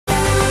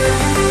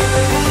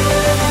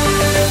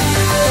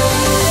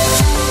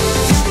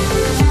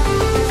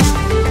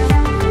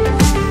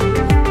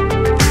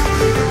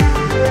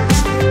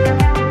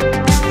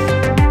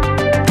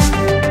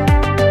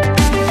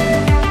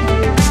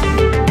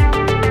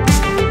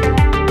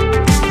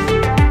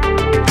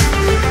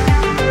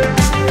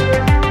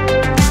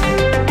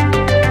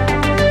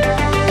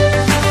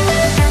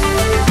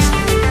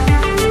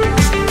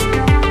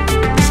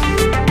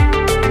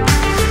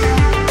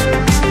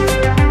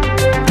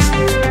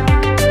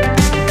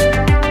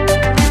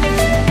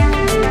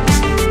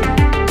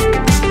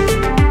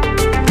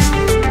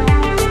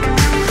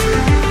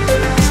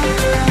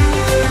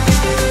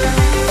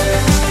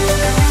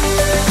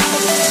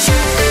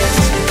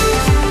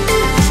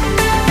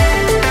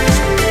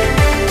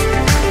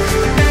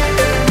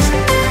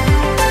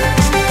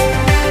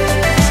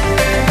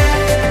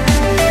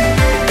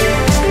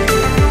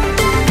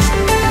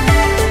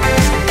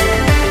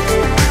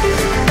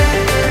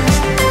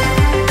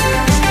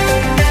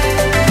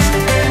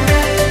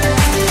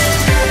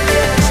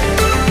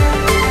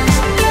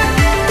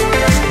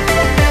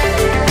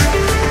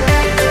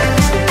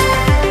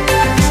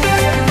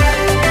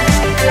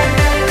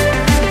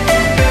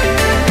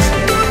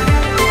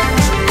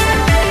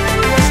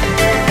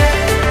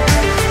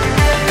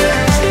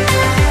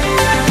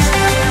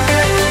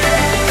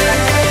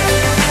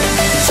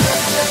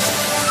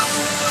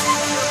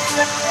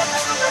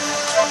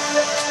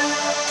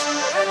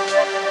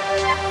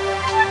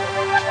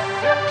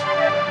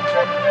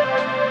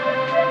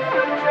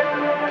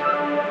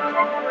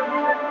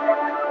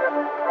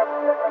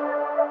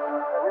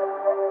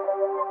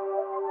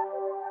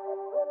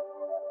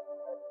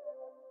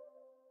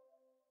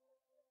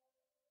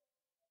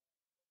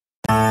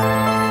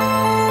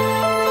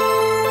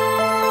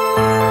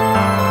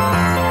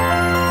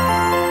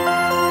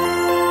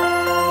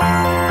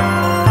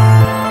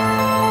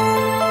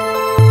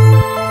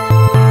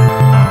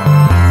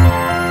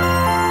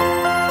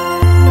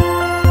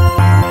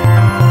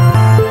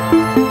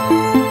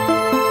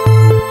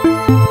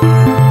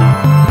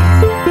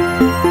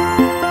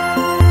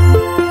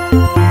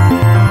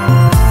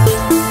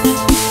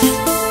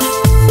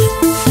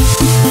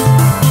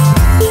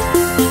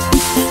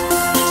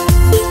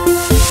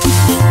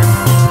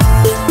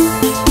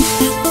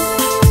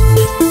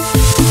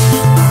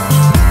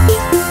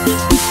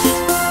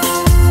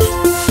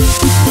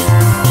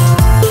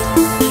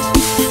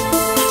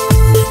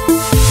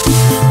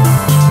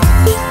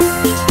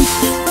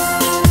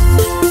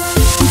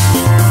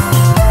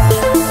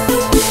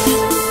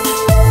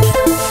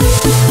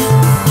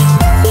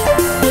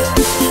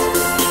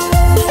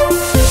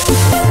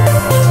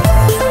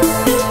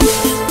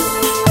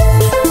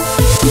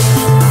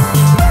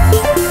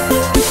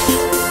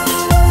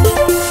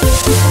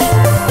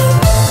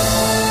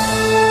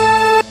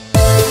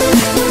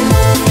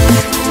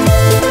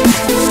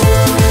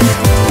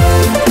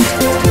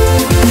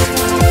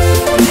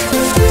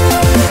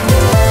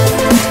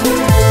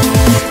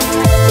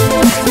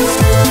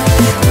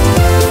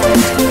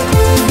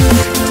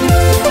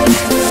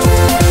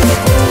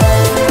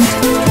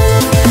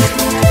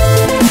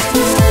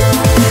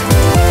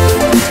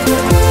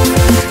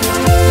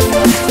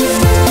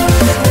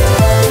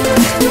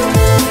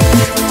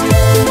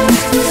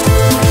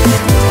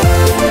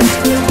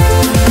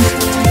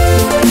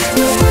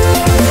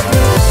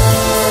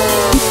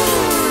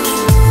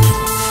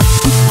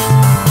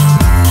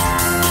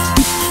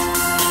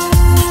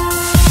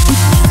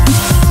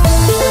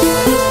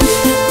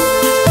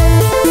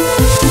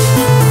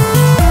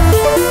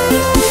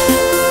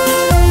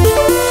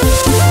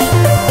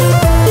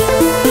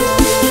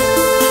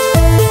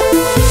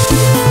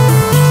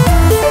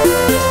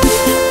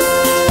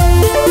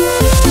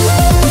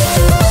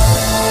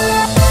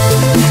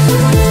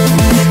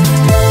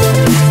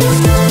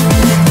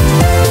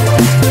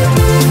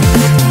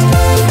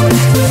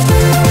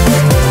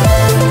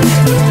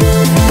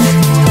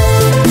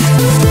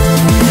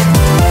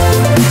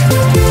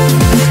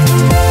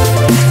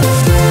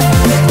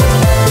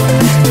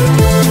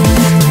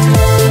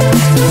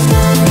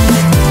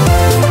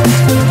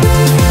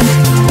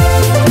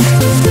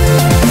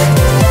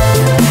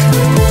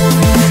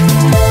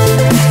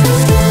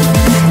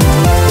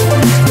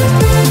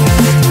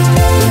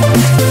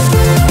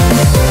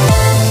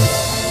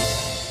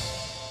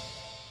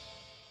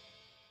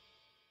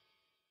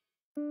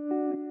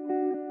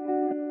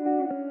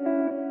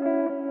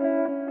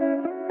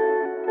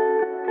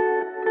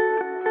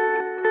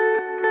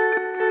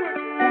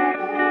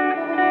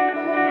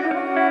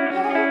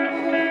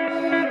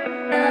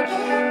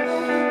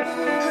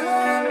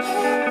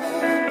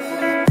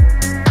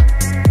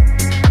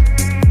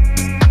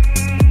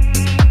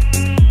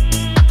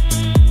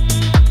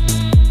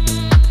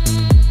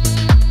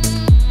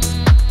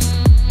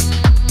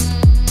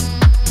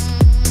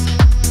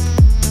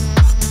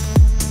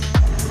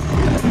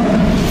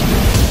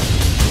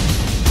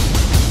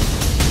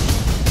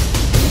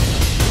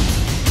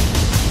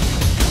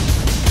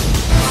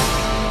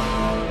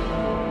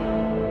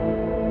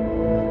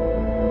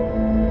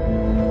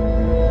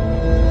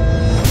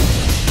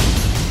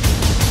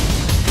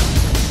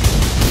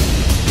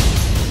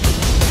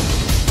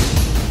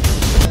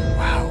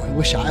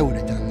wish I would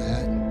have done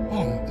that.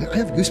 Oh, I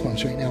have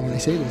goosebumps right now when I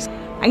say this.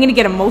 I'm going to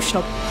get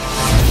emotional.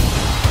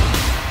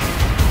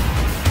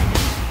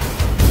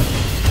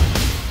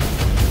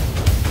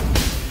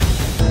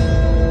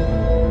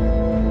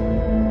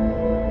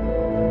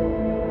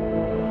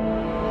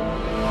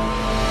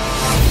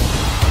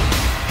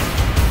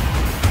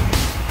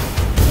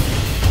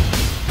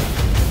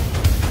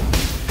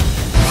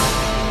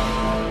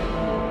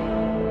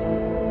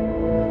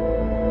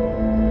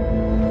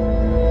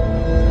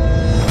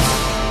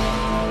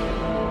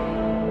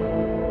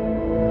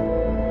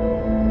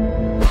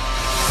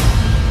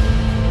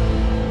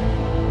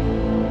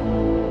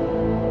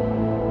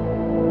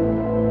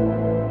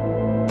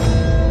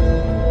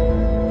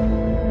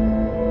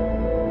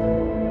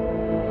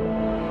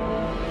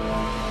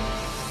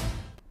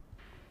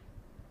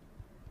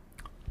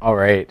 All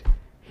right,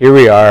 here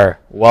we are.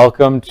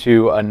 Welcome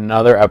to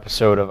another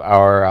episode of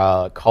our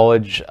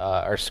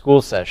our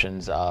school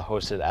sessions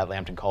hosted at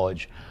Lambton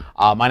College.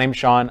 My name's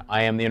Sean.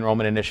 I am the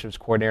Enrollment Initiatives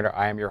Coordinator.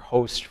 I am your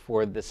host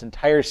for this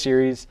entire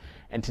series,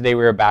 and today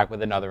we are back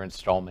with another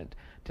installment.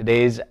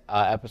 Today's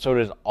episode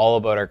is all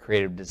about our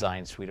creative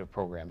design suite of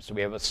programs. So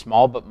we have a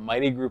small but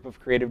mighty group of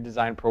creative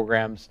design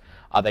programs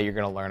that you're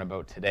going to learn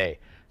about today.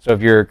 So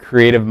if you're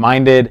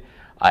creative-minded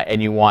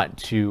and you want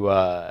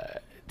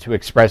to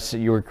express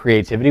your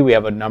creativity, we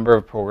have a number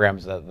of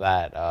programs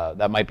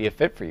that might be a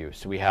fit for you.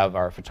 So we have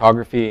our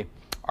photography,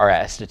 our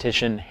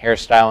esthetician,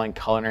 hairstyling,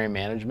 culinary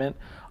management,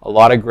 a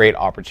lot of great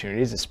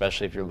opportunities,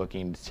 especially if you're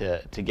looking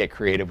to get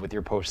creative with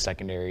your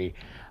post-secondary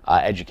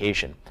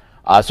education.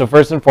 So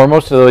first and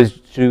foremost,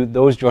 to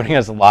those joining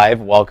us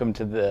live, welcome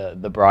to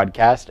the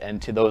broadcast,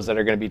 and to those that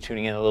are going to be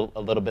tuning in a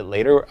little bit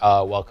later,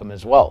 welcome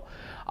as well.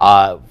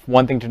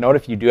 One thing to note,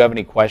 if you do have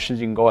any questions,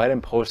 you can go ahead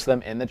and post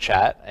them in the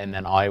chat, and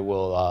then I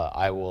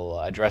will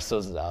address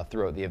those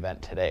throughout the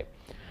event today.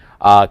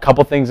 A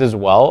couple things as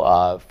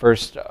well.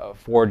 First,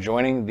 for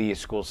joining the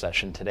school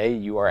session today,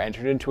 you are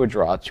entered into a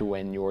draw to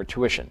win your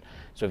tuition.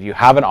 So if you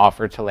have an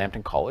offer to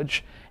Lambton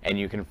College and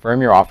you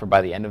confirm your offer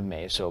by the end of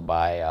May, so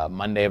by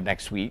Monday of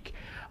next week,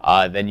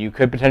 then you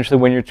could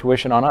potentially win your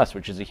tuition on us,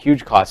 which is a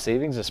huge cost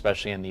savings,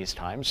 especially in these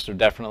times. So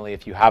definitely,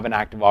 if you have an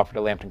active offer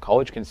to Lambton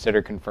College,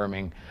 consider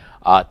confirming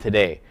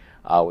today,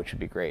 which would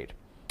be great.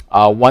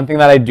 One thing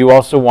that I do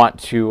also want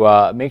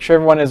to make sure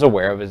everyone is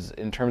aware of is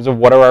in terms of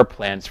what are our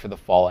plans for the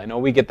fall. I know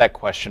we get that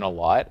question a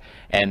lot,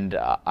 and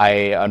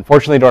I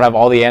unfortunately don't have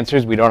all the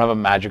answers. We don't have a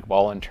magic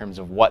ball in terms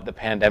of what the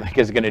pandemic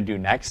is going to do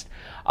next,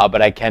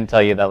 but I can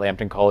tell you that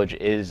Lambton College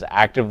is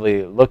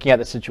actively looking at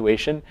the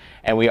situation,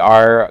 and we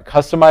are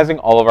customizing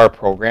all of our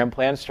program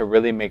plans to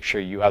really make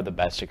sure you have the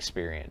best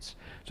experience.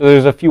 So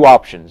there's a few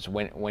options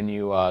when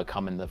you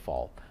come in the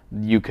fall.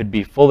 You could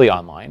be fully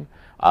online,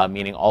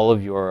 meaning all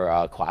of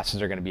your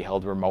classes are going to be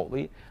held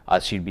remotely.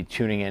 So you'd be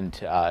tuning in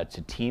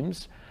to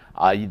Teams.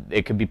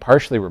 It could be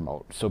partially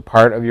remote. So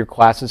part of your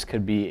classes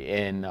could be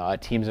in a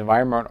Teams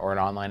environment or an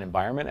online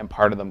environment, and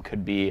part of them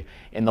could be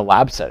in the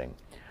lab setting.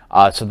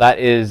 So that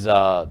is,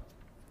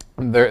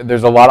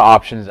 there's a lot of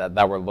options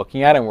that we're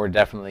looking at, and we're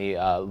definitely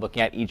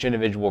looking at each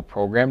individual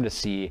program to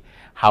see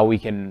how we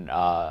can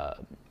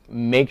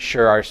make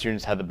sure our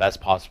students have the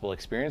best possible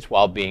experience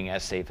while being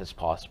as safe as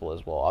possible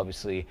as well.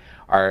 Obviously,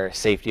 our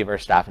safety of our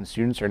staff and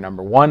students are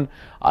number one,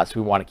 so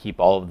we want to keep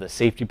all of the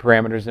safety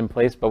parameters in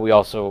place, but we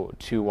also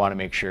too want to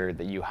make sure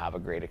that you have a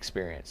great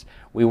experience.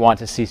 We want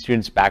to see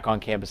students back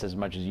on campus as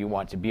much as you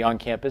want to be on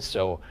campus,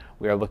 so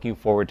we are looking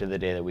forward to the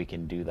day that we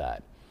can do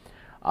that.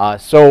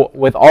 So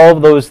with all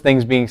of those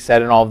things being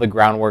said and all of the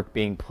groundwork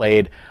being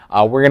played,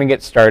 we're going to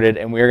get started,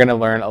 and we're going to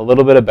learn a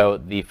little bit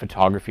about the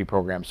photography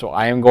program. So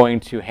I am going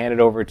to hand it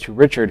over to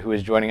Richard, who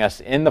is joining us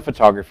in the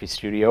photography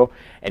studio,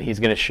 and he's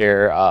going to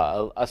share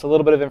us a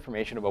little bit of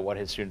information about what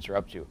his students are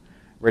up to.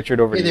 Richard,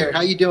 over to you. Hey there,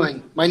 how you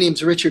doing? My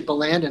name's Richard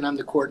Beland, and I'm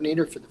the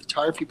coordinator for the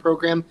photography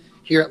program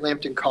here at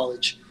Lambton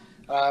College.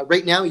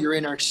 Right now, you're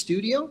in our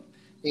studio,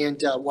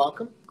 and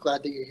welcome.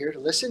 Glad that you're here to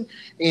listen.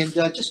 And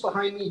just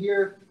behind me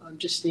here, I'm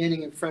just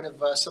standing in front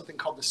of something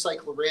called the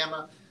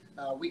cyclorama.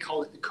 We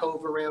call it the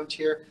Cove around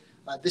here.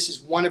 This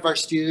is one of our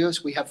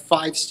studios. We have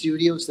 5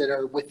 studios that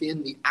are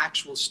within the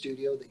actual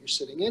studio that you're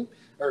sitting in,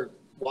 or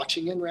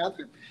watching in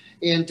rather.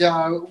 And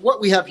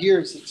what we have here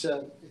is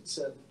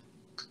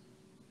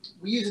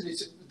we use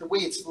it, the way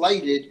it's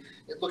lighted,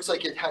 it looks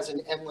like it has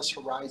an endless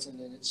horizon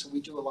in it. So we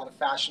do a lot of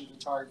fashion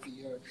photography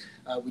here.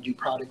 We do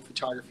product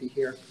photography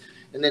here.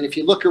 And then if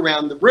you look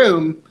around the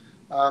room,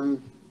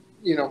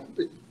 you know,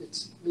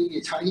 it's maybe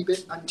a tiny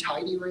bit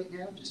untidy right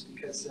now just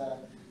because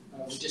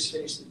we just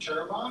finished the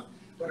term off.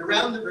 But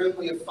around the room,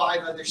 we have 5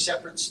 other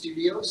separate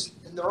studios,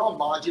 and they're all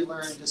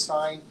modular in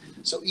design.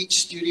 So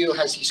each studio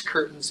has these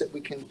curtains that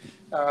we can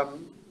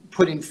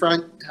put in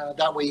front.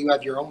 That way you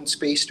have your own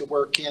space to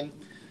work in.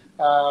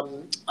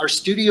 Our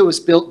studio is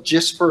built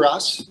just for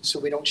us, so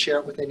we don't share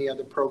it with any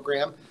other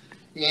program.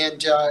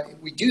 And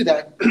we do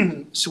that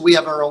so we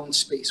have our own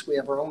space. We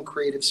have our own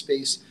creative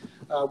space.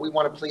 We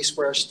want a place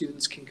where our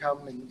students can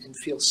come and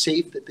feel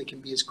safe, that they can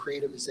be as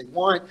creative as they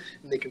want,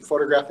 and they can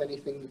photograph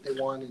anything that they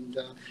want,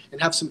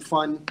 and have some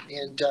fun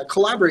and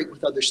collaborate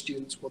with other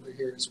students while they're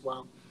here as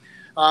well.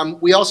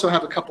 We also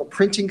have a couple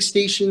printing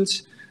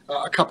stations,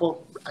 I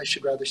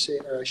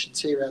should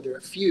say rather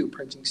a few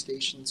printing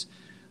stations,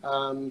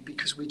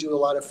 because we do a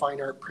lot of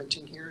fine art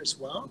printing here as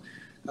well.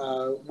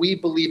 We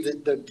believe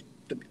that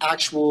the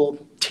actual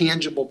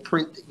tangible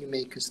print that you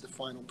make is the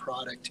final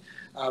product,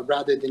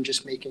 rather than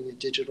just making a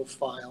digital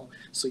file.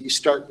 So you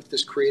start with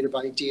this creative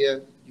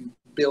idea, you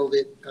build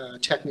it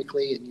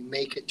technically, and you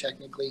make it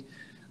technically,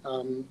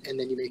 and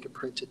then you make a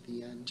print at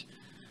the end.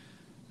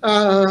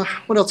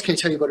 What else can I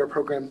tell you about our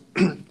program?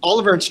 All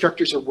of our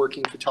instructors are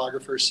working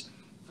photographers.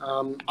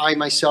 I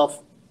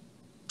myself,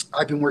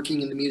 I've been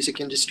working in the music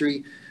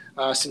industry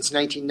since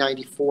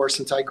 1994,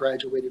 since I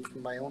graduated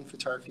from my own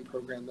photography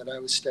program that I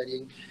was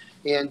studying.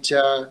 And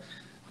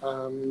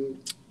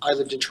I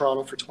lived in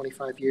Toronto for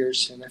 25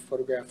 years, and I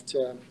photographed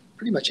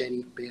pretty much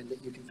any band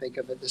that you can think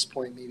of at this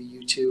point, maybe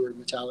U2 or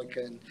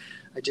Metallica. And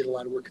I did a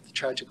lot of work with the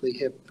Tragically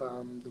Hip,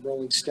 the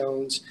Rolling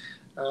Stones,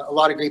 a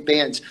lot of great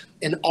bands.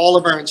 And all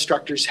of our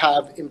instructors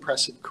have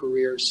impressive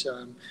careers.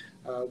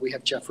 We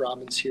have Jeff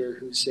Robbins here,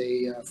 who's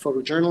a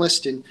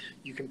photojournalist, and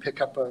you can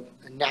pick up a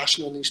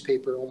national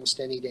newspaper almost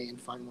any day and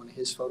find one of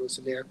his photos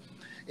in there.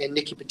 And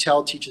Nikki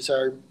Patel teaches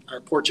our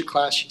portrait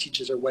class. She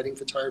teaches our wedding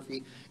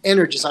photography and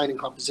our design and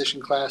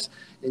composition class.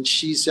 And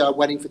she's a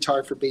wedding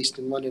photographer based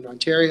in London,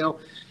 Ontario.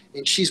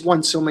 And she's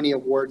won so many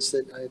awards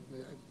that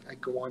I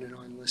go on and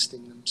on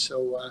listing them.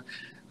 So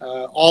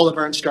all of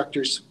our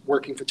instructors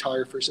working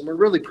photographers, and we're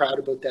really proud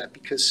about that,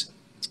 because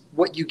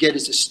what you get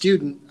as a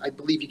student, I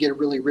believe you get a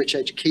really rich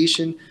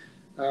education,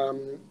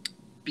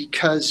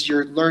 because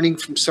you're learning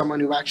from someone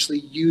who actually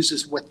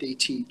uses what they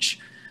teach.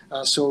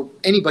 So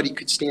anybody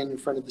could stand in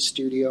front of the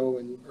studio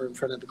or in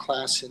front of the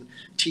class and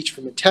teach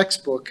from a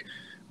textbook.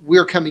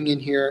 We're coming in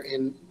here,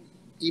 and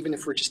even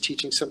if we're just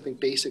teaching something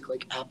basic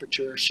like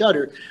aperture or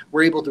shutter,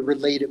 we're able to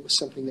relate it with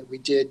something that we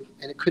did,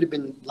 and it could have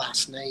been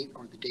last night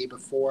or the day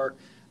before,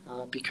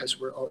 because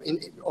we're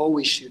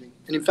always shooting.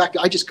 And in fact,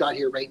 I just got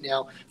here right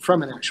now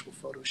from an actual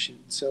photo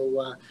shoot.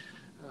 So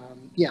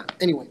yeah,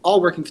 anyway,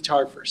 all working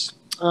photographers.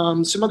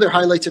 Some other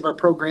highlights of our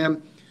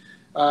program: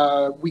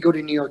 we go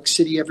to New York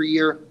City every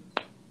year.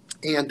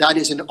 And that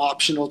is an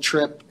optional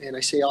trip, and I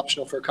say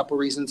optional for a couple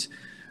reasons.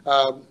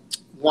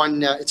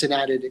 One, it's an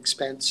added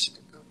expense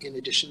in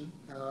addition,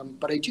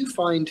 but I do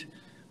find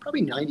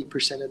probably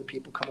 90% of the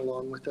people come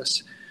along with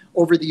us.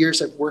 Over the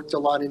years, I've worked a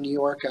lot in New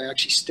York. I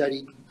actually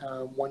studied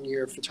 1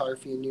 year of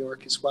photography in New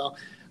York as well.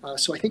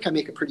 So I think I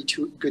make a pretty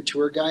good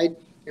tour guide,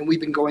 and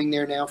we've been going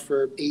there now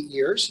for 8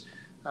 years.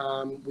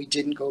 We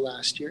didn't go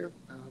last year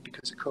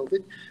because of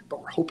COVID,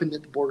 but we're hoping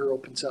that the border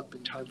opens up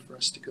in time for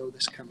us to go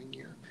this coming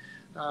year.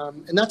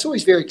 And that's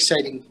always very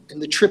exciting.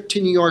 And the trip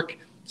to New York,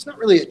 it's not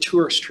really a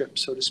tourist trip,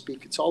 so to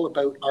speak. It's all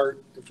about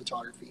art and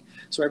photography.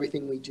 So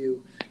everything we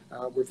do,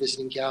 we're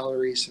visiting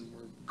galleries, and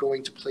we're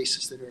going to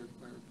places that are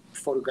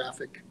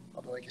photographic,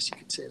 although I guess you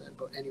could say that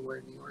about anywhere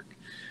in New York.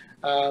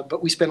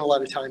 But we spend a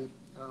lot of time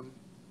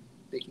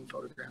making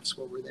photographs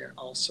while we're there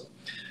also.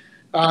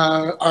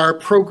 Our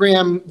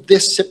program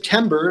this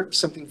September,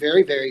 something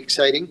very, very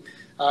exciting,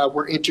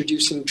 we're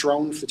introducing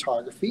drone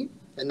photography.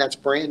 And that's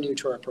brand new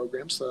to our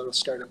program, so that'll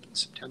start up in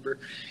September.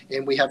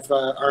 And we have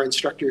our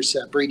instructors,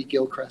 Brady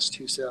Gilchrist,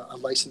 who's a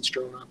licensed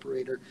drone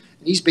operator.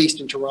 And he's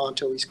based in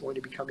Toronto. He's going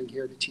to be coming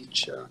here to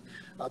teach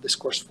this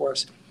course for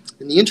us.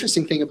 And the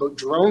interesting thing about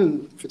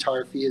drone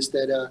photography is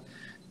that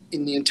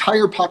in the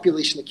entire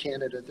population of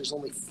Canada, there's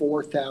only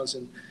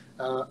 4,000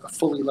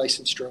 fully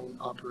licensed drone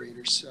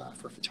operators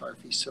for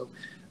photography. So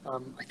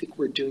I think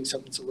we're doing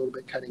something that's a little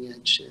bit cutting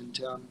edge. And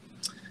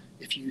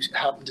if you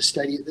happen to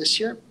study it this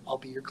year, I'll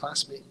be your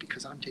classmate,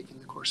 because I'm taking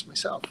the course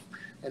myself,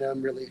 and I'm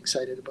really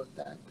excited about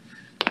that.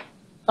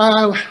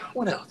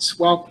 What else?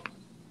 Well,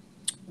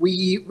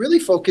 we really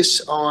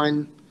focus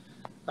on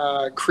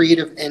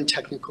creative and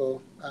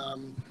technical.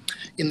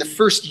 In the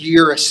first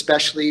year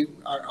especially,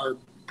 our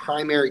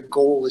primary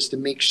goal is to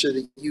make sure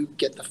that you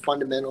get the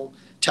fundamental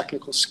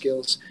technical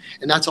skills,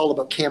 and that's all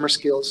about camera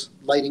skills,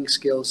 lighting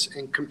skills,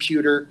 and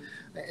computer.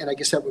 And I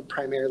guess that would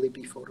primarily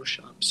be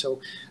Photoshop.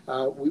 So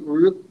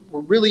we're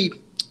really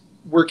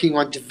working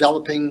on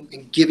developing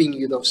and giving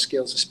you those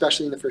skills,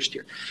 especially in the first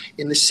year.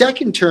 In the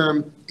second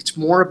term, it's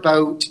more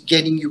about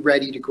getting you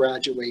ready to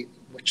graduate,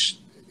 which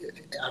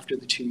after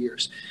the 2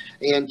 years.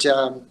 And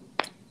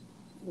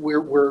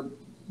we're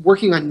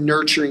working on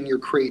nurturing your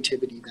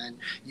creativity then.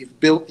 You've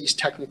built these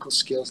technical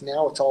skills.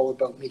 Now it's all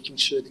about making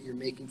sure that you're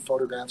making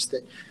photographs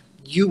that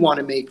you want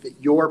to make, that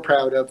you're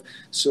proud of.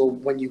 So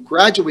when you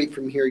graduate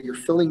from here, you're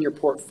filling your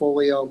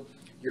portfolio,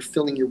 you're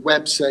filling your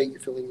website, you're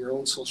filling your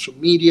own social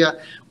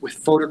media with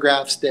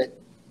photographs that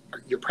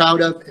you're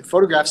proud of and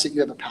photographs that you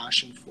have a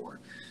passion for.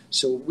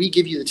 So we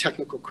give you the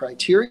technical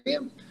criteria,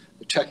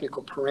 the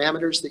technical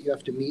parameters that you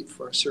have to meet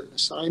for a certain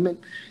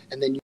assignment,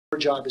 and then your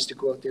job is to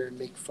go out there and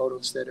make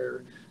photos that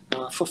are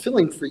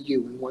fulfilling for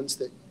you, and ones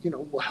that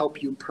will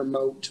help you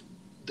promote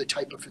the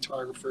type of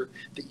photographer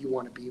that you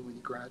want to be when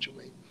you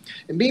graduate.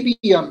 And maybe,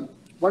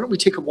 why don't we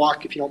take a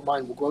walk, if you don't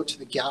mind. We'll go out to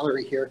the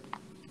gallery here.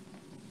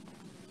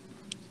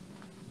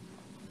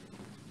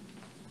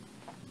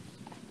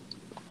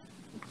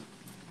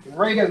 And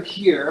right out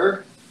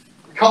here,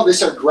 we call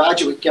this our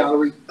graduate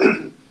gallery.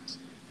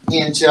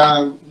 And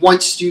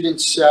once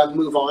students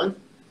move on,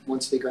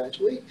 once they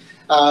graduate,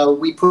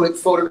 we put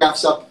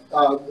photographs up,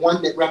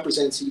 one that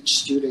represents each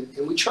student.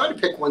 And we try to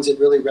pick ones that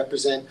really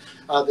represent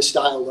the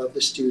style of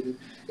the student.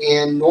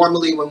 And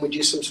normally when we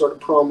do some sort of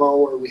promo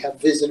or we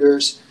have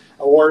visitors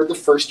or the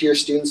first year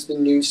students, the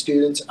new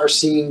students are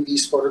seeing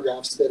these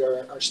photographs that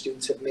our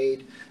students have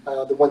made,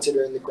 the ones that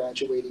are in the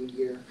graduating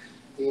year.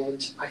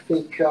 And I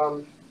think,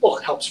 well,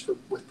 it helps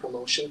with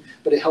promotion,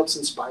 but it helps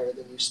inspire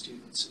the new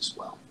students as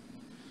well.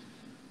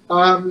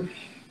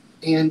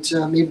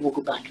 Maybe we'll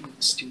go back into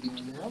the studio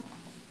now.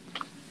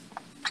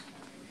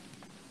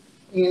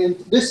 And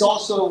this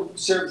also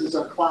serves as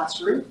our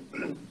classroom.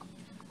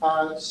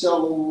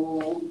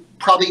 So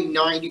probably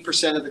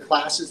 90% of the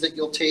classes that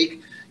you'll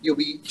take, you'll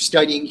be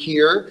studying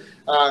here.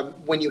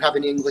 When you have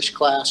an English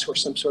class or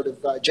some sort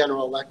of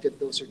general elective,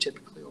 those are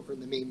typically over in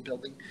the main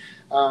building.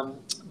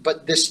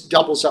 But this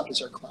doubles up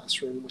as our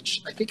classroom,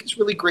 which I think is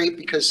really great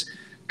because,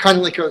 kind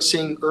of like I was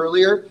saying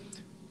earlier,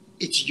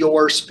 it's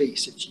your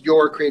space, it's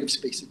your creative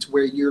space, it's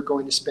where you're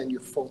going to spend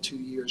your full 2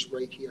 years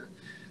right here.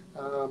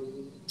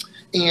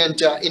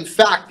 In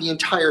fact, the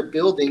entire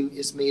building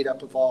is made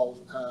up of all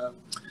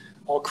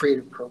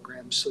creative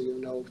programs. So you'll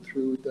know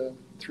through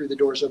the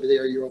doors over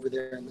there, you're over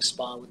there in the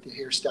spa with the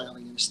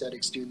hairstyling and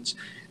aesthetic students,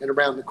 and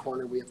around the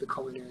corner we have the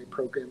culinary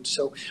program.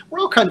 So we're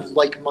all kind of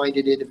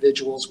like-minded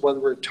individuals, whether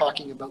we're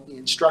talking about the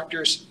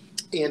instructors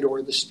and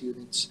or the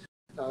students.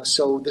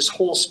 So this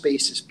whole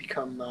space has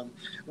become,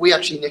 we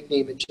actually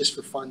nickname it just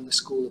for fun, the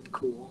School of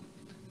Cool,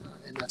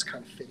 and that's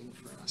kind of fitting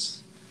for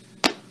us.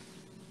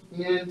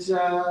 And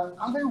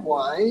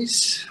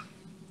otherwise,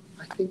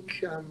 I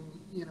think,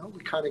 you know,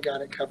 we kind of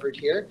got it covered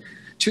here.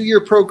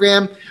 2-year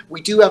program.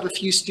 We do have a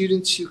few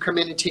students who come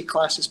in and take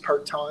classes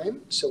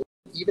part-time. So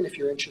even if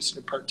you're interested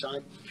in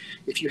part-time,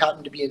 if you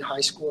happen to be in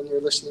high school and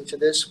you're listening to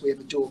this, we have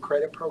a dual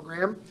credit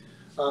program.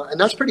 And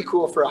that's pretty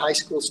cool for a high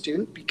school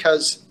student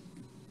because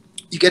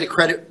you get a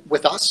credit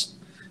with us.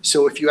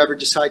 So if you ever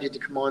decided to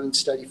come on and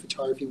study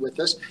photography with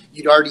us,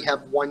 you'd already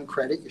have 1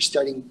 credit. You're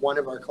studying one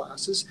of our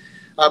classes.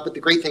 But the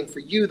great thing for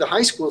you, the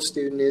high school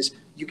student, is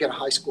you get a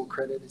high school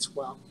credit as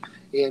well.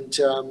 And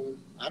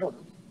I don't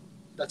know,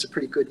 that's a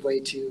pretty good way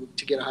to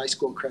get a high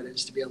school credit,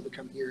 is to be able to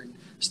come here and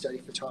study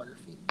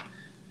photography.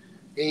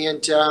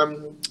 And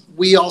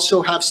we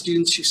also have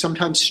students who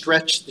sometimes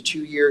stretch the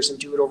 2 years and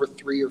do it over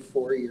 3 or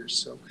 4 years.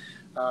 So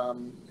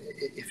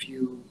if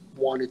you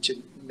wanted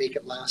to make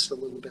it last a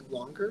little bit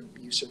longer,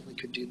 you certainly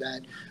could do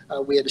that.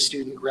 We had a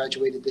student who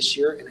graduated this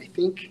year, and I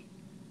think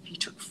he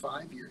took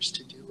 5 years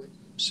to do it.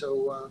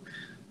 So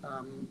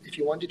if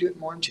you want to do it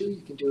more than 2,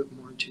 you can do it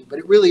more than 2. But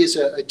it really is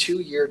a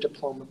 2-year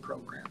diploma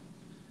program.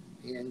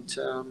 And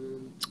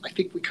I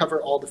think we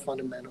cover all the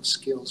fundamental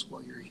skills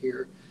while you're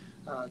here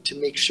to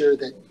make sure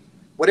that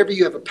whatever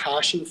you have a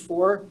passion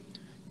for,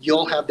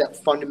 you'll have that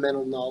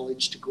fundamental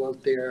knowledge to go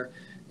out there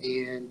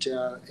and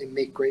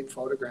make great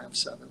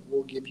photographs of it.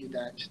 We'll give you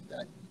that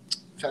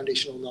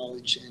foundational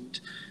knowledge, and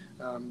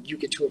you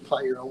get to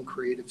apply your own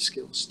creative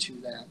skills to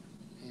that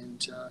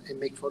and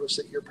make photos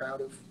that you're proud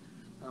of,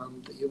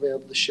 that you'll be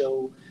able to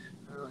show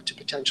to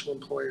potential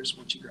employers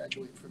once you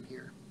graduate from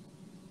here.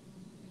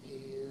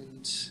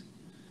 And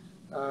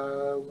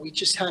we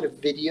just had a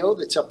video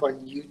that's up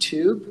on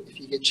YouTube.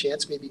 If you get a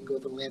chance, maybe you can go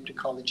to the Lambton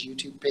College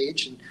YouTube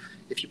page, and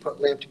if you put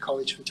Lambton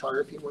College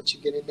Photography, once you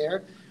get in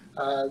there,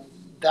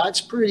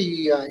 that's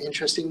pretty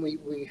interesting.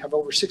 We have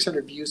over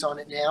 600 views on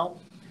it now,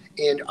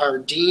 and our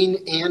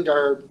dean and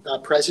our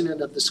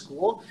president of the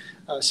school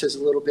says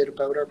a little bit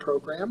about our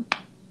program.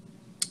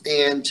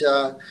 And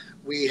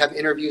we have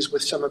interviews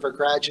with some of our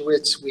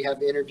graduates. We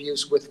have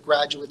interviews with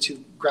graduates who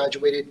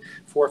graduated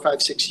 4,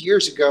 5, 6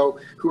 years ago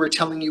who are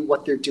telling you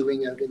what they're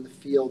doing out in the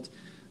field.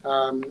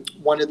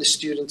 One of the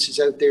students is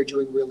out there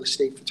doing real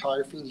estate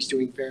photography, and he's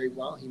doing very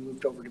well. He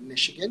moved over to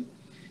Michigan,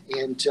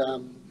 and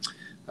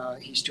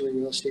he's doing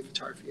real estate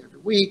photography every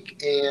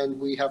week. And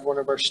we have one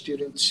of our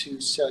students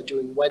who's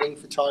doing wedding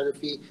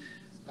photography.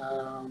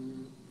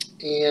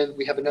 And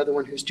we have another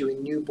one who's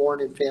doing newborn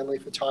and family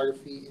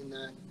photography in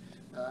that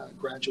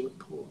graduate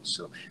pool.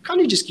 So kind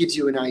of just gives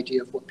you an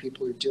idea of what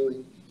people are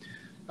doing.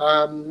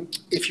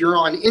 If you're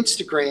on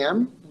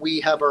Instagram, we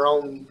have our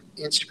own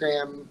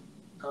Instagram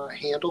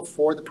handle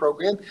for the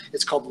program.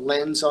 It's called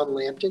Lens on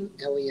Lambton,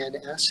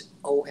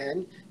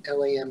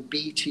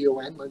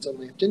 LENSON-LAMBTON, Lens on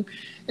Lambton.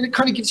 And it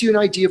kind of gives you an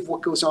idea of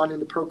what goes on in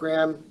the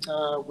program.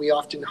 We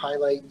often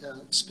highlight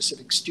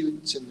specific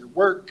students and their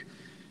work.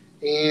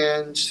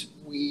 And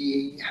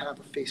we have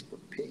a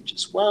Facebook page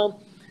as well.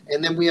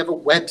 And then we have a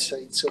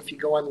website. So if you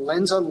go on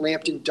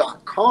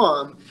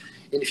lensonlambton.com,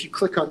 And if you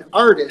click on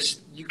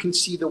artist, you can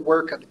see the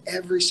work of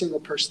every single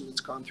person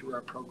that's gone through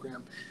our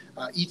program.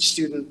 Each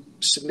student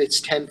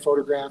submits 10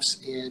 photographs,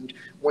 and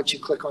once you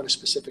click on a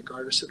specific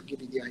artist, it'll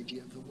give you the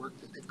idea of the work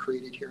that they've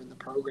created here in the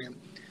program.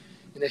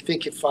 And I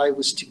think if I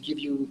was to give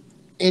you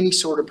any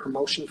sort of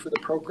promotion for the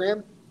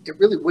program, it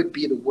really would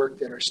be the work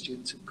that our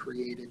students have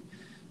created.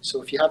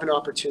 So if you have an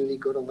opportunity,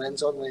 go to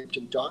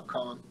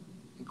lensonlambton.com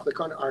and click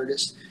on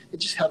artists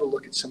and just have a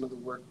look at some of the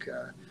work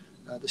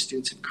the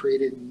students have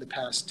created in the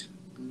past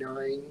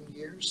 9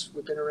 years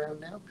we've been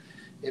around now.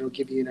 It'll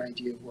give you an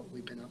idea of what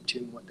we've been up to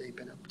and what they've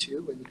been up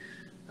to.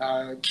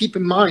 And keep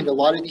in mind, a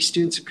lot of these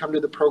students have come to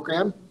the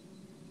program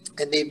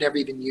and they've never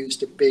even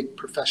used a big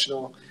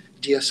professional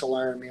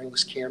DSLR or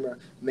mirrorless camera.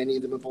 Many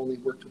of them have only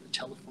worked with a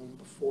telephone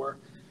before.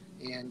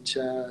 And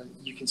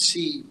you can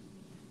see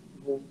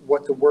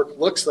what the work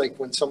looks like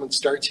when someone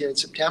starts here in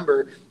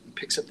September and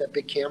picks up that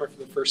big camera for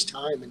the first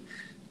time. And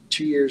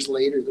 2 years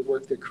later, the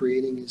work they're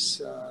creating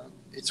is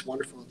it's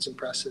wonderful. It's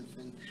impressive.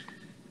 And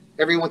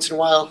every once in a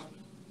while,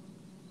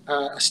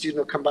 a student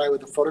will come by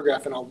with a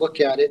photograph and I'll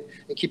look at it.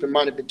 And keep in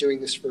mind, I've been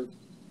doing this for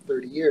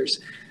 30 years.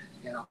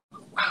 And I'll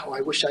go, wow, I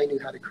wish I knew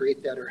how to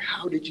create that, or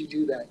how did you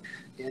do that?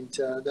 And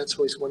that's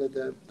always one of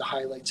the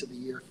highlights of the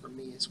year for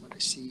me, is when I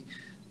see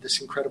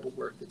this incredible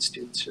work that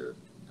students are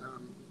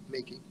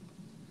making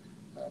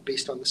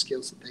based on the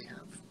skills that they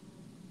have.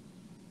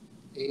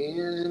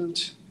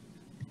 And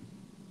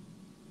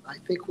I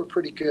think we're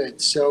pretty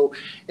good. So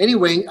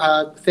anyway,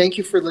 thank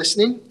you for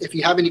listening. If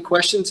you have any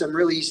questions, I'm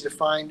really easy to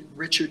find,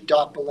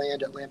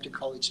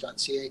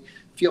 richard.beland@lambtoncollege.ca.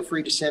 Feel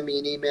free to send me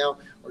an email,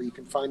 or you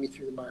can find me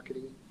through the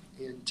marketing.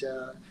 And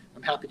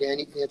I'm happy to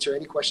answer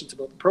any questions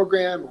about the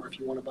program, or if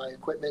you want to buy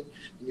equipment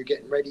and you're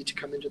getting ready to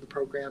come into the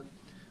program,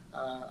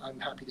 I'm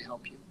happy to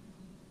help you.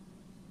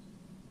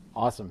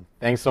 Awesome.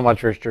 Thanks so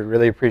much, Richard.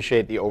 Really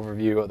appreciate the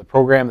overview of the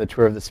program, the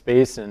tour of the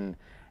space, and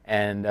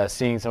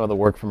seeing some of the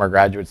work from our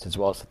graduates as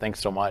well. So thanks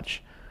so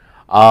much.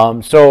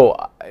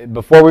 So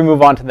before we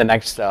move on to the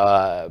next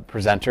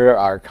presenter,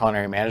 our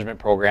culinary management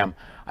program,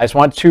 I just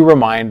want to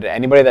remind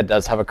anybody that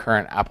does have a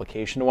current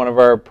application to one of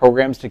our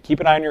programs to keep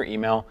an eye on your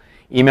email.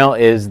 Email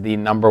is the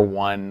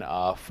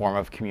 #1 form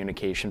of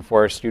communication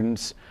for our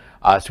students.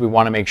 So we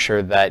want to make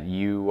sure that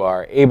you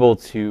are able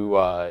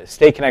to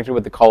stay connected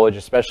with the college,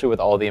 especially with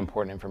all the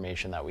important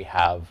information that we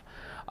have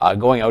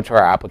going out to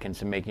our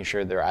applicants and making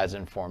sure they're as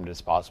informed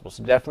as possible.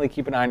 So definitely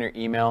keep an eye on your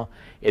email.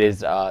 It is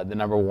the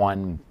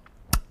 #1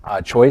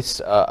 choice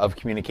of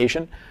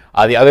communication.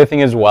 The other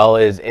thing as well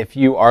is, if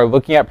you are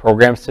looking at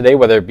programs today,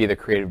 whether it be the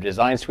Creative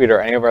Design Suite or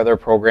any of our other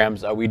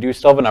programs, we do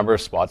still have a number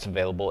of spots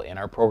available in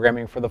our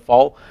programming for the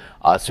fall.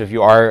 So if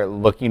you are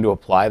looking to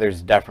apply,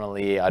 there's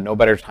definitely no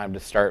better time to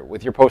start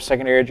with your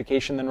post-secondary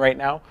education than right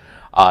now.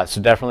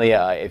 So definitely,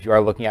 if you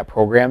are looking at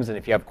programs, and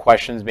if you have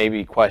questions,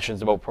 maybe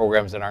questions about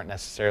programs that aren't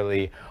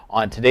necessarily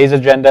on today's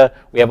agenda,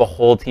 we have a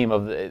whole team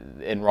of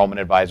enrollment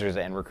advisors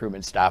and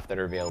recruitment staff that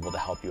are available to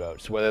help you out.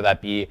 So whether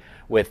that be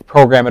with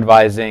program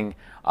advising,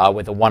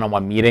 with a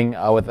one-on-one meeting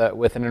with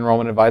an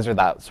enrollment advisor,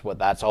 that's what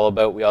that's all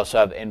about. We also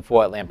have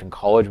info@Lambton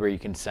College, where you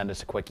can send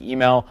us a quick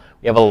email.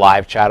 We have a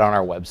live chat on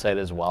our website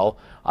as well.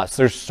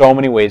 So there's so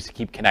many ways to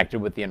keep connected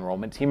with the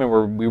enrollment team,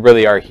 and we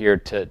really are here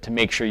to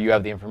make sure you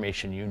have the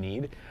information you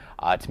need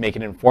to make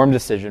an informed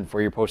decision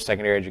for your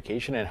post-secondary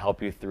education and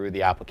help you through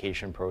the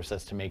application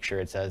process to make sure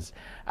it's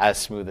as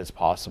smooth as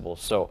possible.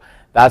 So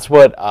that's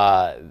what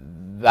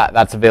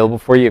that's available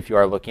for you if you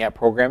are looking at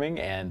programming,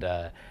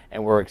 and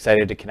we're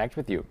excited to connect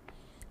with you.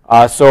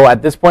 So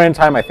at this point in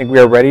time, I think we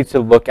are ready to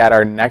look at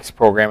our next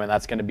program, and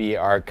that's going to be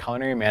our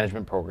Culinary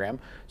Management program.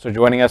 So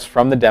joining us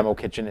from the demo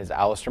kitchen is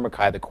Alistair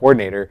Mackay, the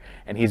coordinator,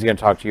 and he's going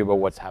to talk to you about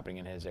what's happening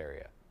in his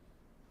area.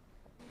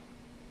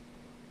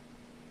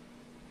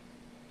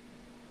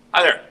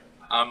 Hi there,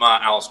 I'm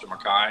Alistair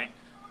Mackay.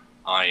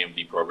 I am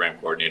the program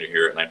coordinator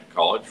here at Lambton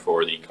College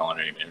for the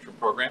Culinary Management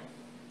program.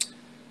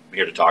 I'm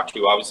here to talk to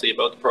you obviously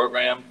about the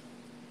program.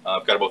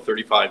 I've got about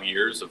 35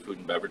 years of food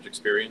and beverage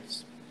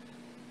experience,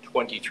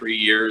 23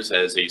 years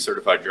as a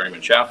certified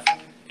journeyman chef,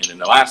 and in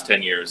the last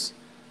 10 years,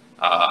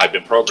 I've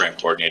been program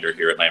coordinator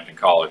here at Lambton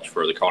College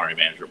for the Culinary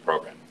Management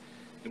program.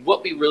 And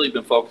what we've really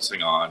been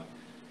focusing on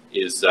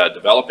is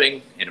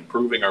developing and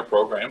improving our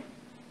program,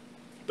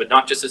 but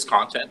not just its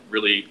content,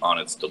 really on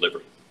its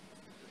delivery.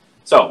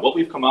 So what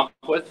we've come up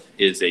with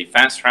is a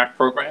fast track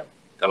program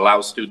that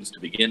allows students to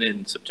begin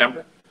in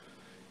September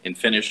and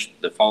finish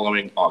the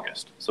following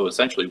August. So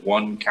essentially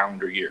 1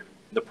 calendar year.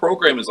 The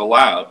program is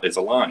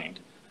aligned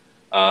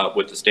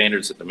with the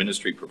standards that the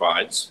ministry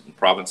provides in the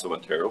province of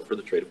Ontario for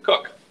the trade of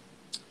cook.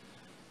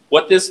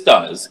 What this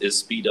does is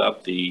speed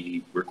up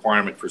the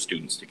requirement for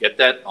students to get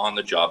that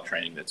on-the-job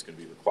training that's going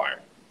to be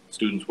required.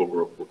 Students will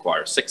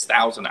require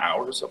 6,000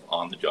 hours of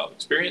on-the-job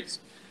experience.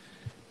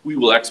 We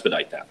will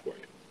expedite that for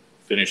you,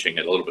 finishing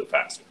it a little bit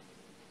faster.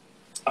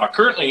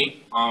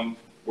 Currently, I'm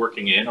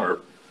working in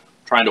or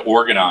trying to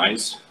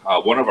organize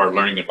one of our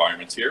learning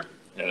environments here,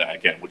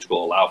 again, which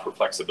will allow for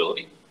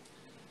flexibility.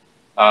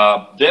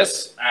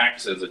 This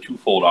acts as a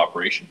twofold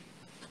operation.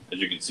 As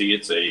you can see,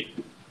 it's a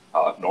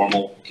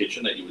normal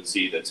kitchen that you would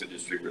see that's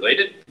industry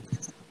related,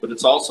 but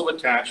it's also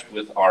attached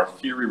with our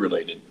theory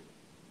related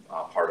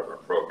part of our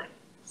program.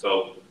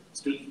 So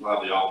students will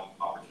have the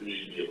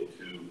opportunity to be able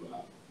to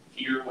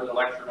hear what the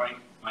lecture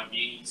might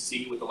be,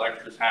 see what the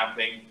lecture is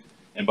happening,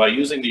 and by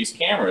using these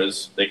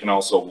cameras, they can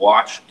also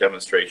watch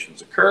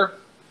demonstrations occur.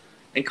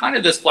 And kind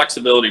of this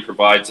flexibility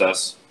provides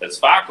us as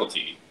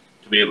faculty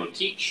to be able to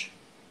teach,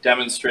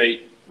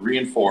 demonstrate,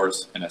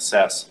 reinforce, and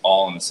assess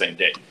all in the same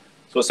day.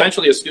 So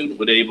essentially a student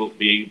would be able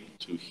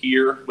to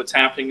hear what's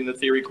happening in the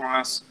theory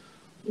class,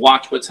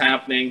 watch what's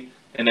happening,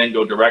 and then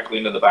go directly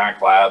into the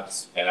back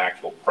labs and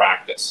actual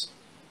practice.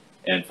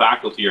 And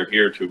faculty are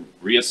here to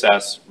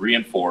reassess,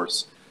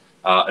 reinforce,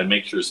 and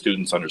make sure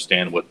students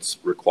understand what's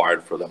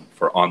required for them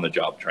for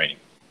on-the-job training.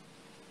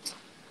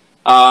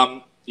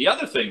 The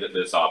other thing that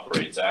this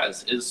operates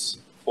as is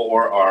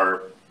for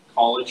our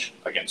college,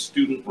 again,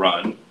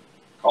 student-run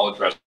college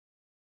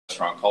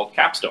restaurant called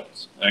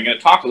Capstones. And I'm going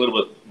to talk a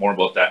little bit more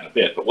about that in a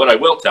bit, but what I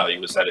will tell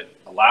you is that it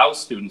allows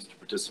students to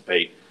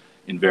participate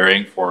in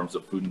varying forms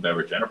of food and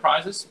beverage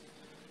enterprises.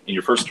 In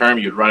your first term,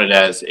 you'd run it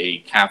as a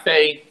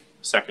cafe.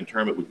 Second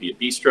term, it would be a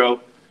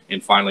bistro.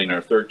 And finally, in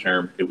our third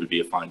term, it would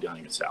be a fine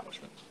dining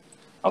establishment.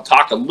 I'll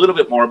talk a little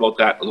bit more about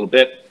that in a little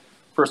bit.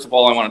 First of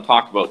all, I want to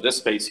talk about this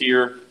space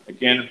here.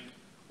 Again,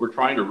 we're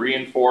trying to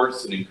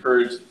reinforce and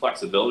encourage the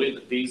flexibility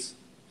that these,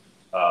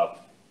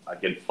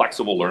 again,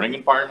 flexible learning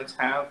environments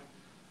have.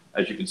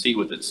 As you can see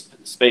with its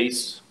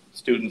space,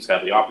 students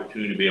have the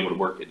opportunity to be able to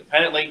work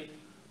independently,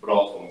 but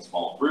also in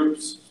small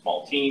groups,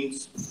 small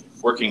teams,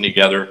 working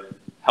together,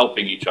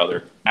 helping each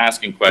other,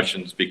 asking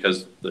questions,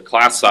 because the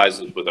class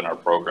sizes within our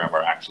program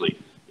are actually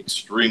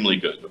extremely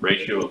good. The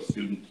ratio of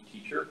student to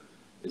teacher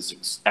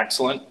is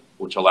excellent,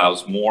 which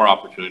allows more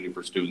opportunity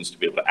for students to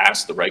be able to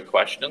ask the right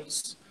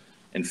questions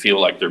and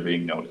feel like they're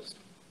being noticed.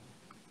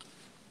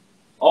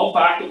 All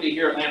faculty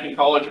here at Lambton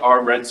College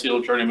are Red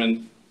Seal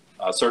Journeyman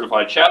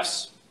certified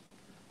chefs.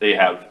 They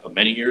have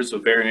many years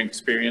of varying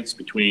experience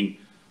between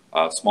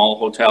small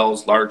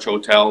hotels, large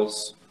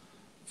hotels,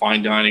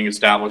 fine dining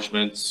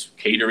establishments,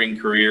 catering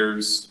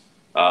careers,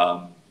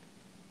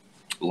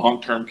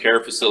 long-term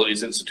care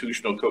facilities,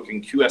 institutional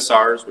cooking,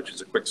 QSRs, which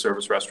is a quick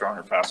service restaurant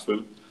or fast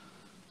food.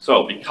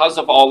 So because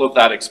of all of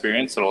that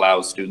experience, it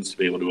allows students to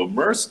be able to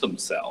immerse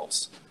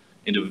themselves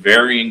into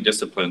varying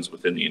disciplines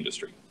within the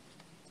industry,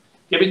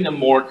 giving them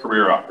more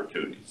career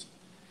opportunities.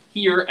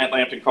 Here at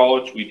Lambton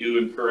College, we do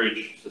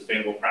encourage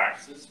sustainable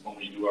practices when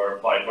we do our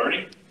applied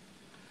learning.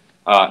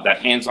 That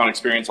hands-on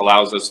experience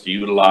allows us to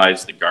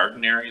utilize the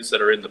garden areas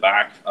that are in the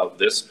back of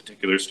this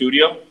particular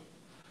studio.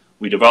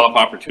 We develop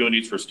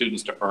opportunities for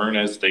students to earn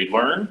as they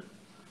learn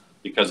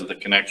because of the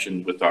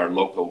connection with our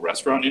local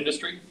restaurant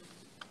industry.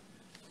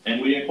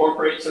 And we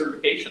incorporate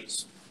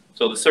certifications.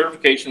 So the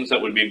certifications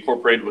that would be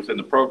incorporated within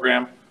the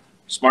program,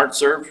 Smart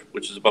Serve,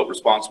 which is about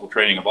responsible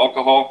training of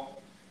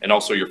alcohol, and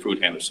also your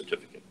food handler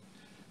certificate.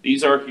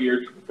 These are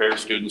here to prepare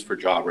students for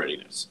job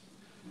readiness.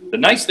 The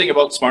nice thing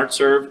about Smart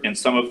Serve and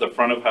some of the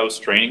front of house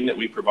training that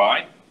we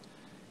provide,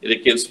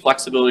 it gives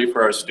flexibility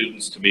for our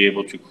students to be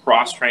able to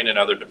cross-train in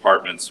other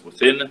departments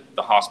within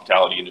the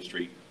hospitality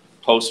industry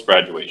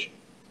post-graduation.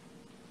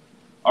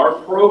 Our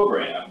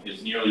program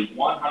is nearly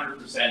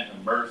 100%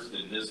 immersed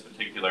in this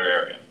particular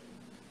area.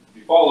 If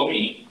you follow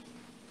me,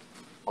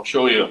 I'll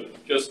show you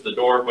just the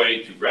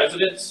doorway to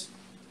residence,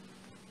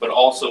 but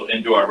also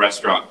into our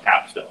restaurant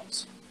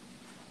Capstones.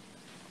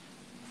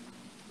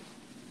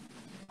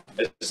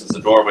 This is the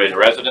doorway to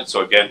residence,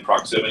 so again,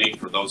 proximity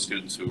for those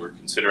students who are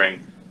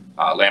considering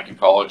Lambton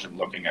College and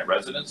looking at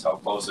residence, how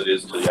close it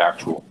is to the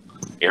actual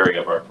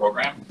area of our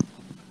program.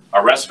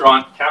 Our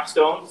restaurant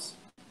Capstones,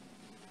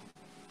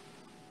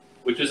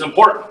 which is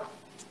important.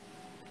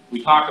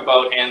 We talk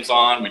about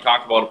hands-on, we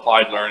talk about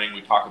applied learning,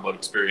 we talk about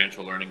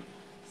experiential learning.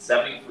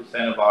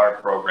 70% of our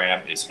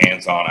program is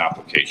hands-on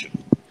application.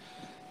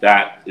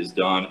 That is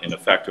done in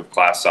effective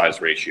class size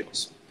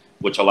ratios,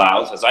 which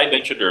allows, as I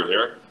mentioned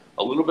earlier,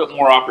 a little bit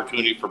more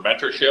opportunity for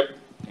mentorship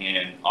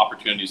and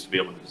opportunities to be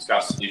able to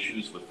discuss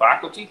issues with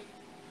faculty.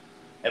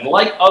 And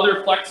like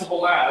other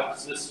flexible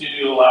labs, this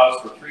studio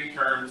allows for 3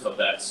 terms of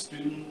that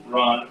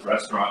student-run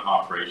restaurant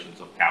operations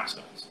of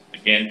Capstones.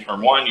 Again,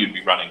 term 1, you'd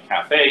be running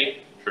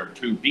cafe, term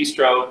 2,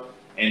 bistro,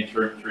 and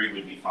term 3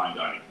 would be fine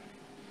dining.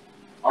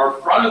 Our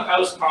front of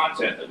house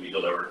content that we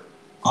deliver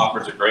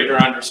offers a greater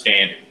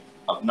understanding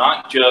of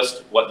not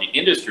just what the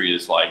industry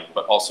is like,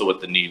 but also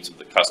what the needs of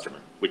the customer,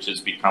 which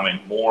is becoming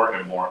more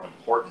and more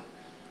important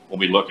when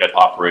we look at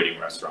operating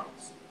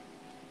restaurants.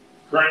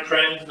 Current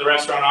trends in the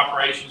restaurant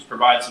operations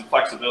provide some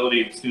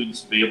flexibility for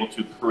students to be able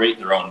to create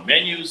their own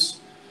menus.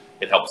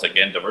 It helps,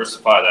 again,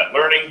 diversify that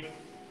learning.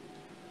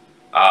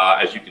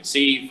 As you can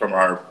see from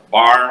our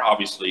bar,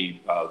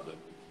 obviously the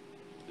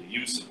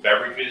use of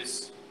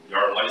beverages. We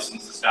are a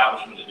licensed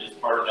establishment. It is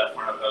part of that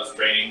front of house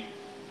training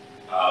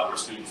where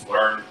students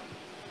learn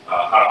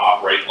how to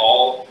operate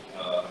all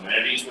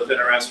amenities within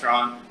a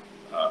restaurant.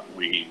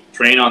 We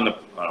train on the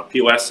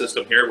POS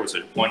system here, which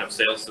is a point of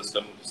sale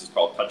system. This is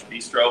called Touch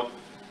Bistro.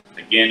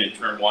 Again, in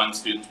term 1,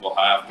 students will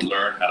have to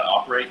learn how to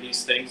operate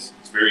these things.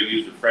 It's very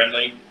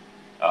user-friendly.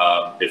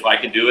 If I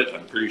can do it,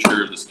 I'm pretty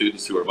sure the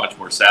students who are much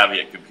more savvy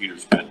at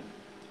computers could.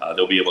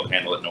 They'll be able to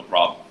handle it no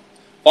problem.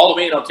 Follow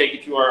me and I'll take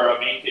you to our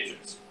main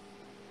kitchens.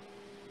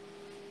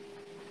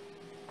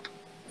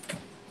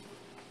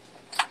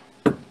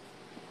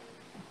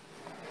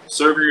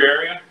 Server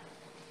area,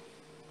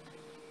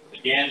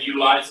 again,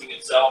 utilizing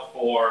itself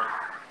for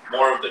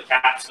more of the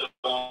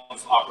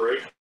capstones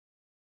operation.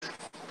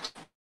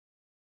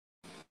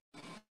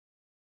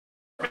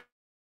 The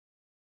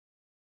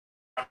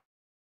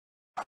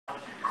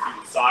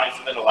size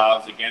of it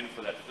allows, again,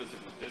 for that physical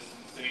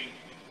distancing,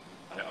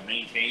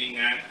 maintaining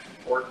that. It's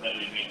important that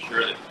we make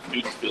sure that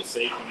students feel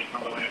safe when they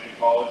come to Lambton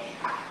College.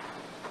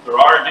 There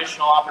are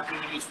additional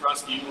opportunities for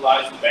us to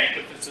utilize the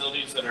banquet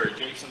facilities that are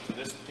adjacent to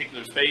this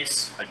particular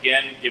space.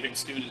 Again, giving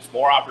students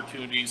more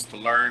opportunities to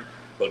learn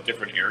about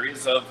different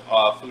areas of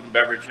food and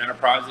beverage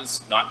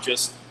enterprises, not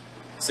just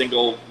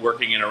single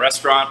working in a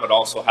restaurant, but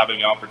also having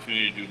the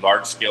opportunity to do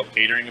large-scale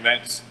catering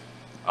events,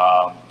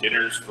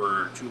 dinners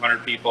for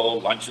 200 people,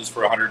 lunches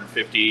for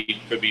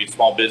 150, could be a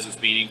small business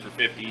meeting for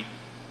 50.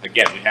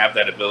 Again, we have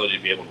that ability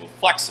to be able to be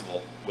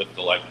flexible with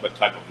the what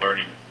type of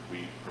learning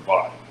we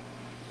provide.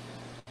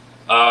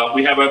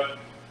 We have a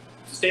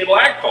sustainable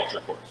agriculture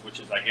course, which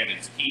is, again,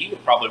 it's key. We're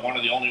probably one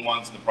of the only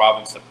ones in the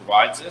province that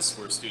provides this,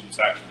 where students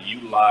actually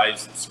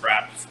utilize the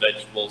scraps,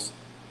 vegetables,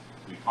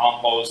 we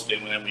compost,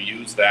 and then we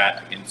use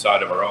that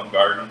inside of our own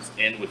gardens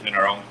and within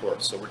our own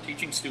course. So we're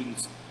teaching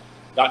students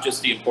not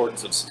just the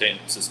importance of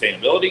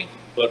sustainability,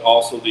 but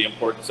also the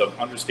importance of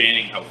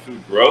understanding how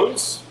food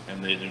grows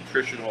and the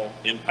nutritional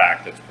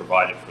impact that's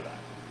provided for that.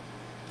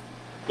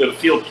 We have a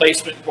field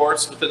placement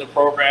course within the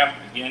program.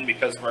 Again,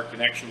 because of our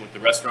connection with the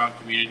restaurant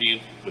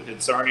community within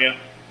Sarnia,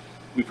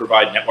 we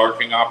provide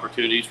networking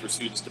opportunities for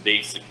students to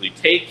basically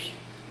take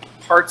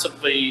parts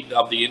of the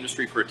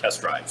industry for a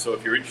test drive. So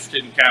if you're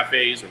interested in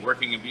cafes or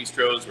working in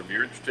bistros, or if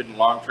you're interested in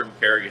long-term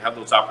care, you have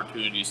those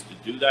opportunities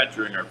to do that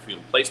during our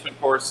field placement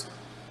course.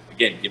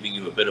 Again, giving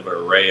you a bit of an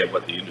array of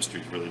what the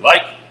industry is really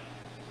like.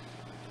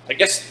 I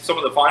guess some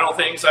of the final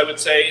things I would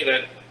say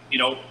that, you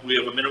know, we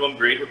have a minimum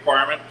grade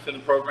requirement within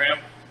the program.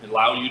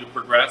 Allow you to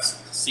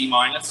progress C-.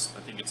 I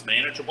think it's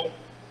manageable.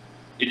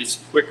 It is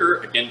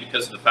quicker, again,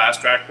 because of the fast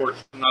track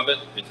portion of it.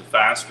 It's a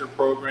faster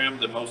program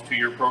than most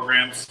 2-year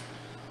programs,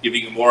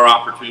 giving you more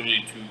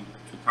opportunity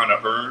to kind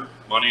of earn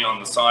money on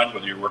the side,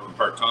 whether you're working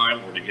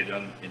part-time or to get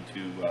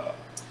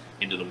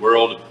into the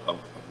world of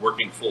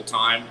working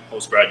full-time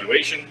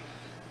post-graduation.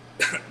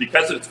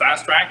 Because it's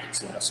fast track,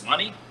 it's less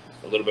money,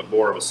 a little bit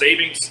more of a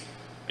savings.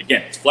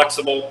 Again, it's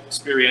flexible,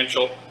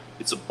 experiential.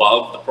 It's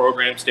above the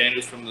program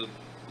standards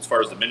as far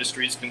as the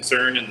ministry is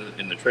concerned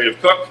in the trade of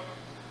cook.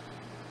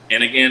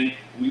 And again,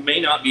 we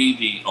may not be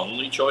the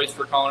only choice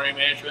for culinary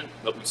management,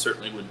 but we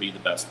certainly would be the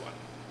best one.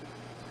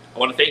 I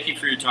want to thank you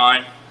for your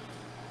time.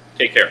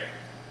 Take care.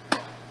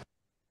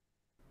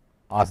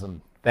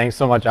 Awesome. Thanks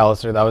so much,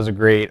 Alistair. That was a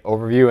great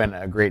overview and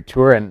a great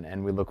tour,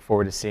 and we look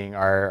forward to seeing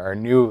our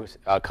new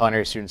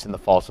culinary students in the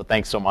fall, so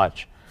thanks so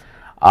much.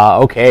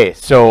 Okay,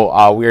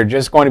 so we are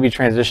just going to be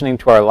transitioning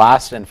to our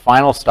last and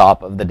final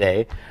stop of the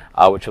day,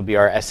 which will be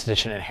our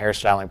Esthetician and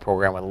Hairstyling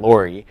program with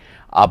Lori.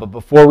 But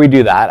before we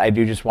do that, I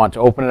do just want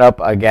to open it up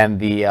again,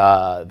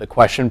 the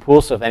question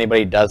pool. So if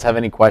anybody does have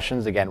any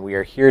questions, again, we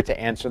are here to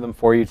answer them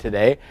for you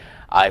today.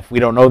 If we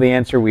don't know the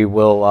answer, we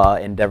will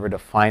endeavor to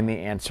find the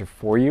answer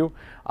for you.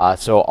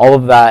 So all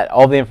of that,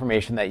 all the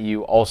information that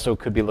you also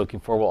could be looking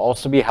for will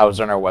also be housed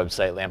on our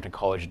website,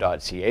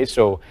 lambtoncollege.ca.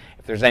 So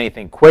if there's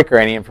anything quick or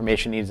any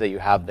information needs that you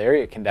have there,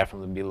 it can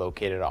definitely be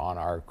located on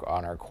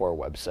our core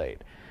website.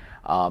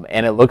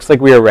 And it looks like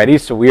we are ready,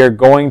 so we are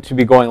going to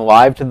be going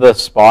live to the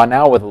spa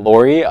now with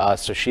Lori.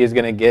 So she's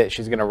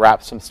gonna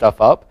wrap some stuff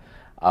up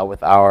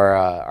with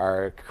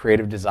our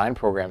creative design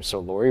program. So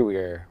Lori,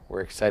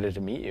 we're excited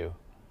to meet you.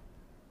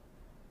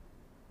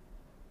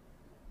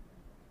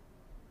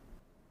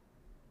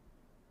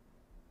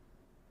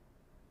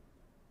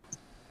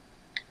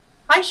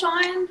 Hi,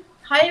 Sean.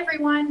 Hi,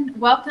 everyone.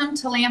 Welcome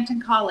to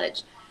Lambton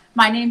College.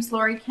 My name's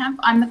Lori Kemp.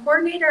 I'm the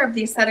coordinator of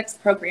the aesthetics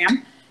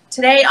program.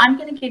 Today, I'm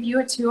going to give you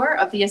a tour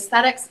of the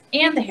aesthetics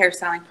and the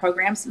hairstyling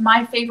programs,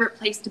 my favorite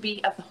place to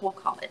be of the whole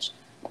college.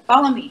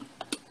 Follow me.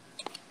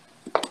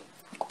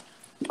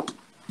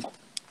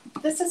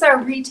 This is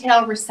our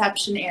retail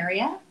reception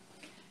area.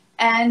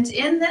 And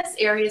in this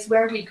area is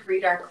where we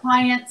greet our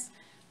clients.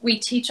 We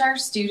teach our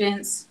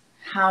students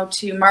how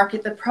to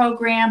market the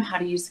program, how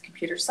to use the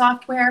computer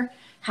software,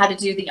 how to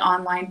do the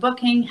online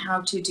booking, how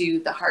to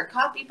do the hard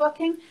copy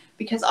booking,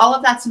 because all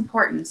of that's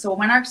important. So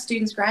when our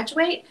students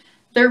graduate,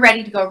 they're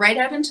ready to go right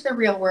out into the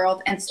real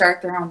world and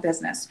start their own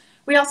business.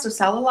 We also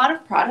sell a lot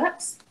of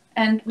products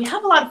and we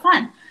have a lot of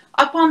fun.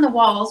 Up on the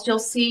walls, you'll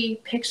see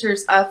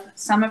pictures of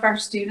some of our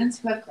students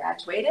who have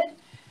graduated.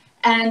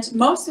 And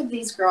most of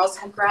these girls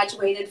have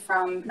graduated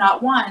from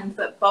not one,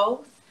 but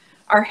both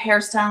our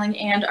hairstyling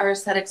and our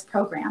aesthetics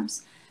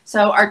programs.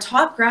 So our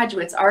top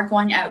graduates are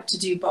going out to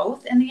do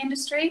both in the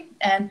industry,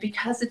 and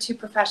because the two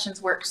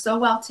professions work so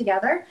well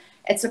together,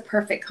 It's a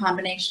perfect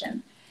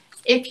combination.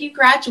 If you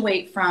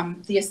graduate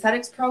from the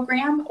aesthetics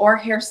program or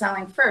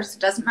hairstyling first, it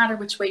doesn't matter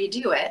which way you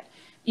do it,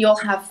 you'll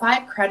have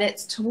 5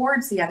 credits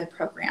towards the other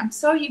program.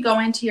 So you go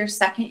into your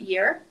second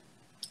year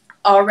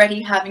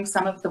already having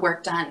some of the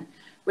work done,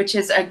 which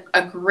is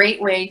a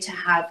great way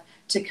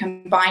to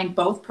combine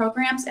both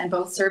programs and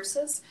both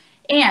services.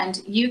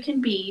 And you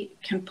can be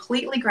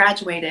completely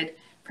graduated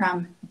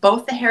from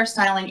both the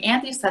hairstyling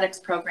and the aesthetics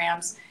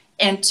programs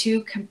in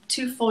 2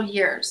 full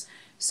years.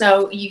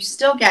 So you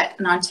still get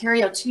an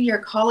Ontario 2-year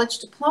college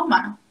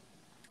diploma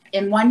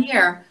in 1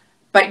 year,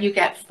 but you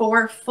get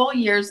 4 full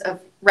years of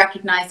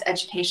recognized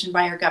education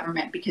by our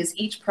government, because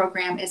each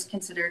program is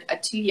considered a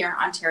 2-year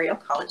Ontario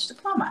college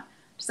diploma.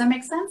 Does that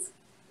make sense?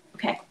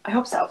 Okay, I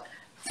hope so.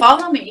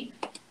 Follow me.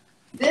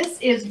 This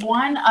is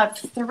one of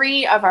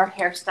 3 of our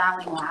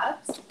hairstyling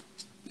labs.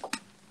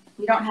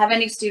 We don't have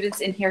any students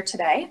in here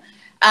today,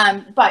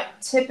 but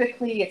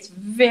typically it's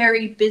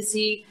very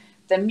busy.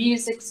 The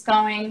music's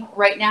going.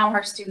 Right now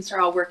our students are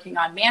all working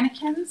on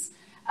mannequins,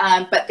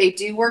 but they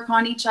do work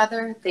on each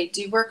other. They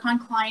do work on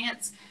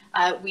clients.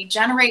 We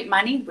generate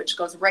money, which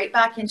goes right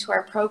back into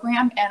our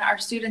program, and our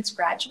students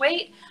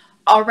graduate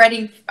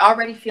already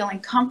feeling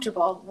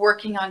comfortable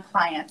working on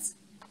clients.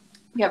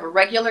 We have a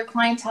regular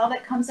clientele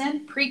that comes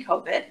in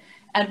pre-COVID,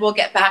 and we'll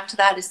get back to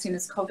that as soon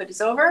as COVID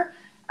is over.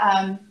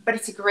 But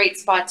it's a great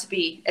spot to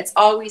be. It's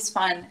always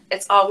fun.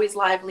 It's always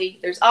lively.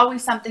 There's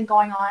always something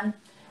going on,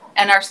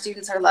 and our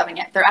students are loving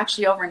it. They're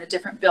actually over in a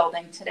different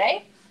building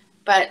today,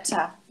 but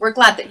we're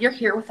glad that you're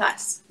here with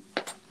us.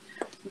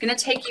 I'm going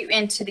to take you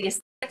into the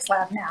aesthetics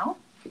lab now.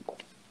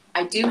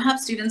 I do have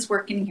students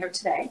working here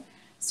today,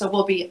 so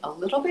we'll be a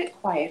little bit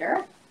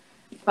quieter,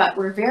 but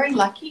we're very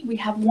lucky. We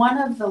have one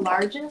of the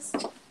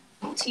largest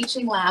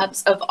teaching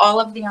labs of all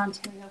of the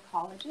Ontario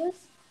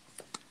colleges.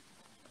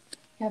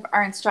 We have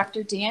our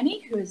instructor,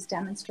 Danny, who is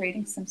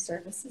demonstrating some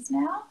services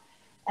now,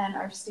 and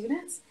our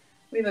students.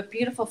 We have a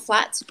beautiful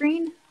flat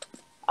screen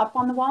up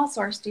on the wall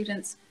so our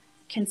students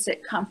can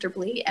sit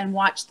comfortably and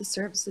watch the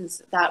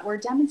services that we're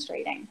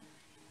demonstrating.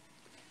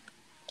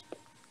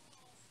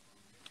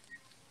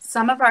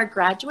 Some of our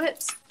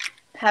graduates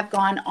have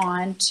gone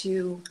on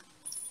to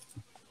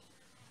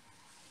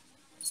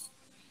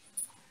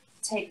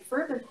take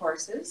further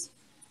courses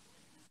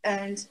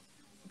and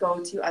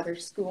go to other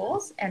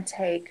schools and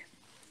take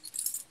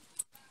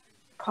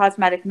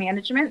cosmetic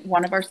management.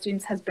 One of our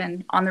students has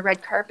been on the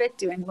red carpet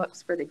doing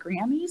looks for the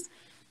Grammys.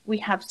 We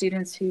have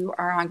students who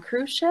are on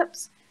cruise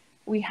ships.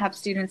 We have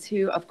students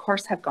who, of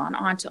course, have gone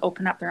on to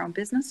open up their own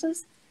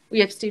businesses. We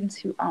have students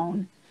who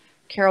own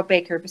Carol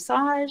Baker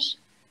Visage.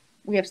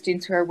 We have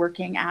students who are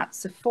working at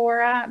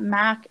Sephora,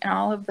 MAC, and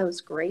all of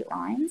those great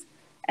lines.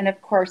 And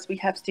of course, we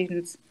have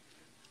students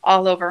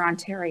all over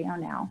Ontario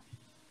now.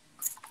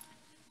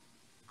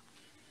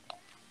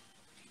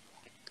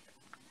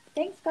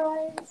 Thanks,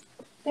 guys.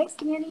 Thanks,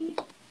 Danny.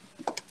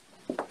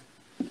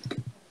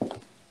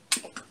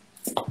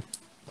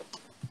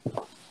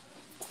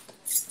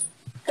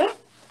 Good.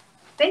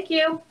 Thank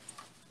you.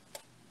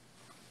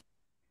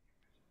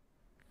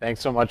 Thanks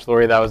so much,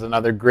 Lori. That was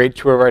another great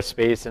tour of our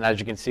space. And as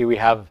you can see, we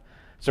have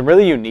some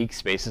really unique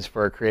spaces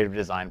for our creative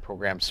design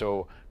program.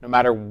 So no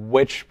matter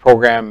which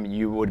program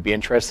you would be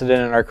interested in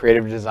our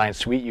creative design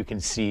suite, you can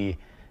see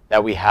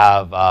that we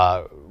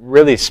have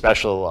really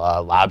special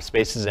lab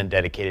spaces and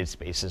dedicated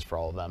spaces for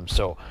all of them.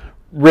 So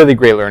really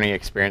great learning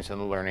experience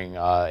and learning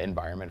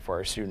environment for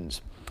our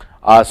students.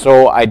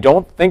 So I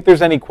don't think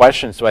there's any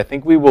questions. So I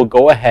think we will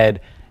go ahead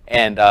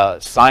and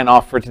sign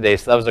off for today.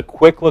 So that was a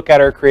quick look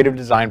at our creative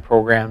design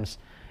programs.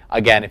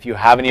 Again, if you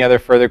have any other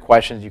further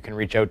questions, you can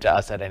reach out to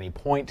us at any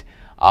point.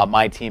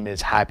 My team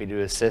is happy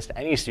to assist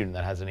any student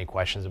that has any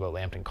questions about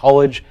Lambton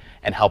College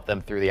and help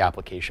them through the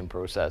application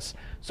process.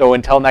 So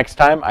until next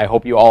time, I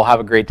hope you all have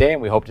a great day,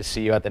 and we hope to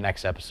see you at the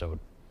next episode.